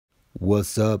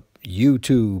What's up,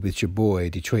 YouTube? It's your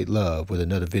boy Detroit Love with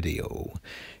another video.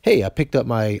 Hey, I picked up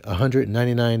my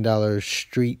 $199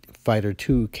 Street Fighter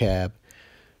 2 cab.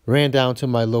 Ran down to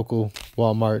my local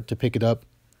Walmart to pick it up.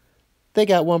 They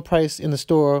got one price in the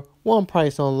store, one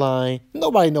price online.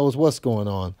 Nobody knows what's going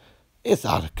on. It's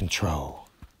out of control.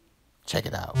 Check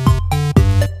it out.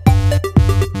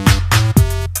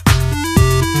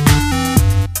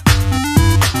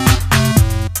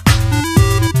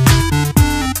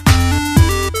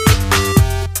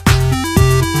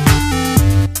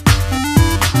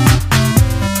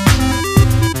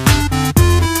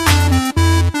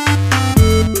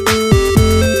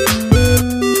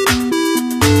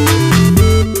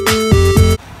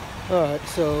 Alright,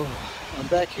 so I'm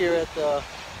back here at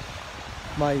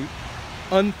my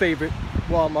unfavorite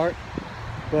Walmart,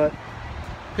 but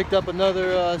picked up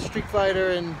another Street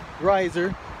Fighter and riser.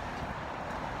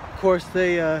 Of course,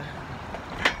 they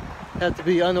have to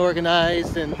be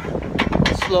unorganized and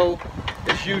slow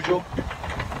as usual.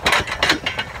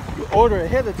 You order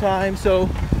ahead of time so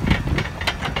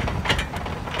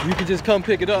you can just come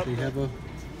pick it up. They have a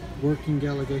working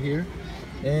Galaga here.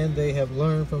 And they have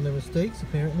learned from their mistakes,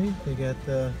 apparently. They got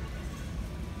the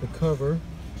cover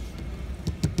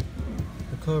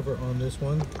on this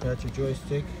one. Got your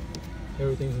joystick.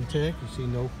 Everything's intact. You see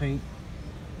no paint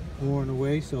worn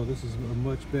away, so this is a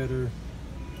much better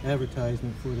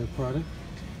advertisement for their product.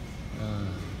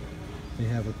 They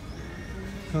have a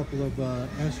couple of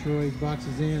asteroid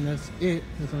boxes in. That's it.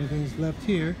 That's the only thing that's left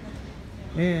here.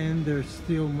 And they're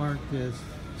still marked as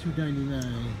 $2.99.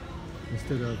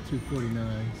 instead of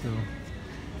 $2.49, so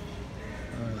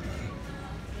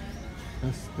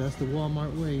that's the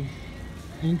Walmart way.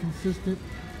 Inconsistent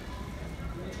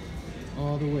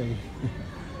all the way.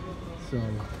 So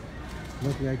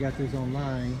luckily I got this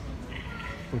online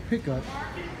for pickup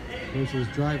versus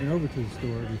driving over to the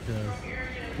store, because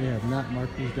they have not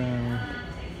marked these down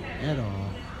at all.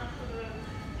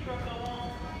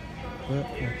 But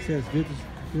like I said, it's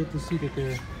good to see that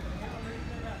they're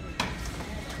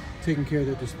taking care of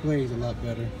their displays a lot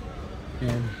better,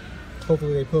 and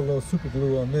hopefully they put a little super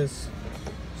glue on this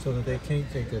so that they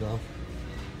can't take it off.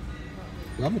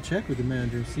 Well, I'm gonna check with the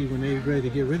manager and see when they're ready to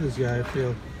get rid of this guy, if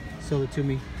they'll sell it to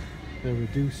me at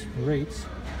reduced rates.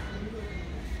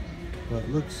 But it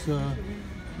looks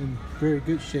in very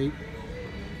good shape,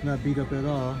 not beat up at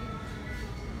all.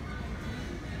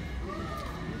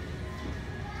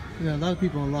 You know, a lot of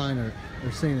people online are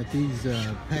saying that these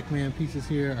Pac-Man pieces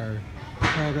here are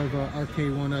part of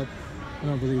Arcade1Up. I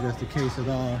don't believe that's the case at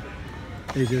all.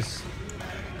 They just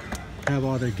have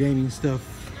all their gaming stuff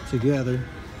together.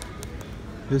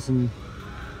 This in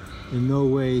no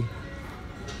way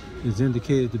is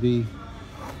indicated to be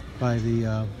by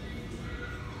the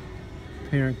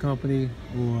parent company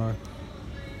or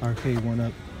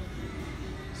Arcade1Up.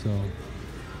 So,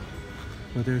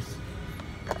 but there's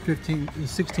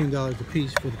 $16 a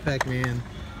piece for the Pac-Man,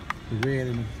 the red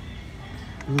and the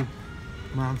blue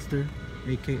monster,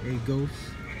 aka Ghost.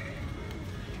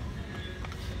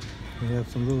 We have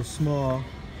some little small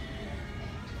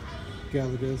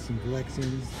Galagas and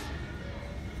Galaxians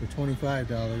for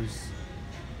 $25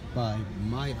 by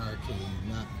My Arcade,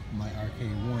 not My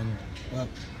Arcade1Up,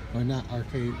 or not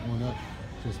Arcade1Up,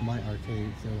 just My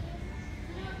Arcade. So,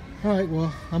 all right,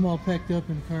 well, I'm all packed up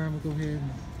in the car. I'm gonna go ahead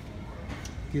and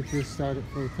get this started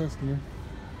for a customer.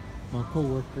 My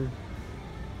co-worker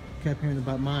kept hearing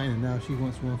about mine, and now she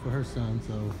wants one for her son,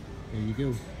 so there you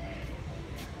go.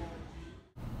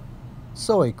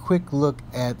 So a quick look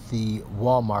at the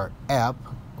Walmart app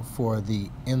for the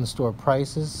in-store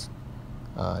prices.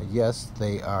 Yes,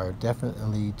 they are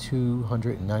definitely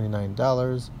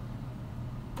 $299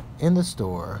 in the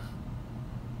store.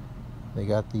 They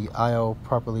got the aisle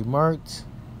properly marked,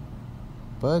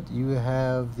 but you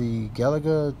have the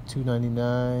Galaga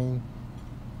 $299.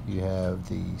 You have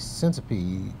the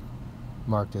Centipede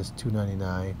marked as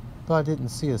 $299. Though I didn't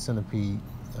see a Centipede,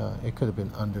 it could have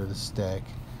been under the stack.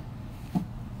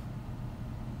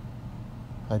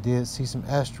 I did see some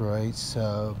asteroids,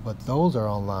 but those are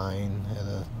online at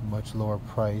a much lower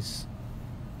price.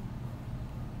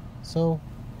 So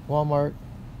Walmart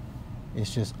is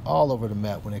just all over the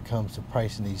map when it comes to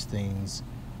pricing these things.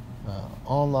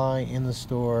 Online, in the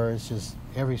store, it's just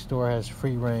every store has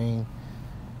free reign.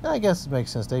 I guess it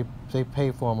makes sense. They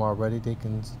pay for them already. They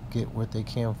can get what they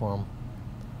can for them.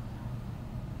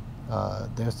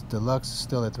 There's deluxe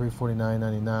still at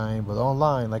 $349.99, but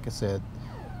online, like I said,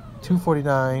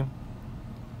 $249.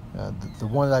 The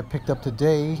one that I picked up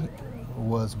today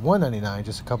was $199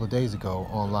 just a couple of days ago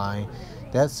online.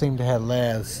 That seemed to have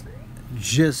last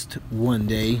just one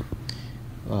day.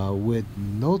 with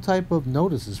no type of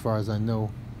notice as far as I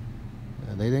know.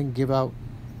 They didn't give out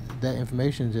that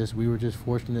information, just we were just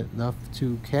fortunate enough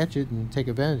to catch it and take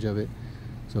advantage of it.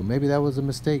 So maybe that was a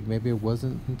mistake, maybe it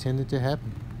wasn't intended to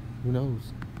happen, who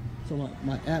knows. So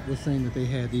my app was saying that they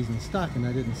had these in stock and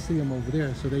I didn't see them over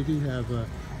there. So they do have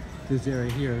this area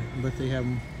here, but they have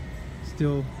them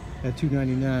still at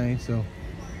 $2.99. So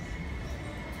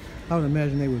I would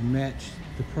imagine they would match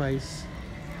the price.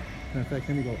 Matter of fact,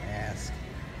 let me go ask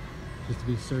just to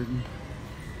be certain.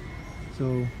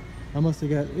 So I must have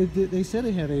got it. They said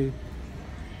they had a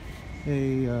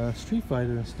Street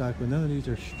Fighter in stock, but none of these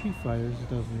are Street Fighters. It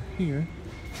doesn't here.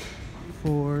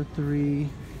 4, 3,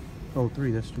 oh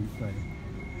 3. That's Street Fighter.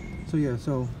 So yeah,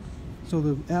 so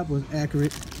the app was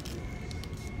accurate,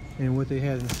 and what they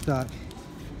had in stock,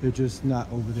 they're just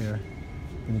not over there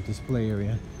in the display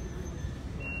area.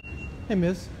 Hey,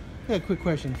 miss, I got a quick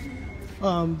question.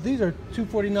 These are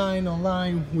 $2.49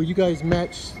 online. Will you guys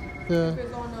match the?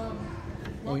 It's on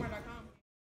Walmart.com.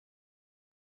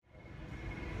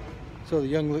 So the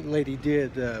young lady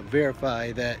did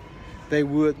verify that they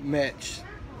would match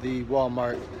the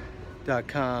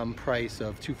Walmart.com price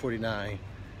of $2.49.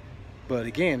 But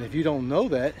again, if you don't know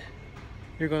that,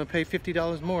 you're going to pay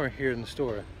 $50 more here in the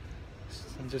store.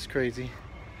 It's just crazy.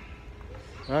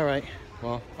 All right,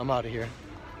 well, I'm out of here.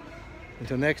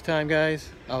 Until next time, guys,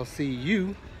 I'll see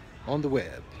you on the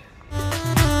web.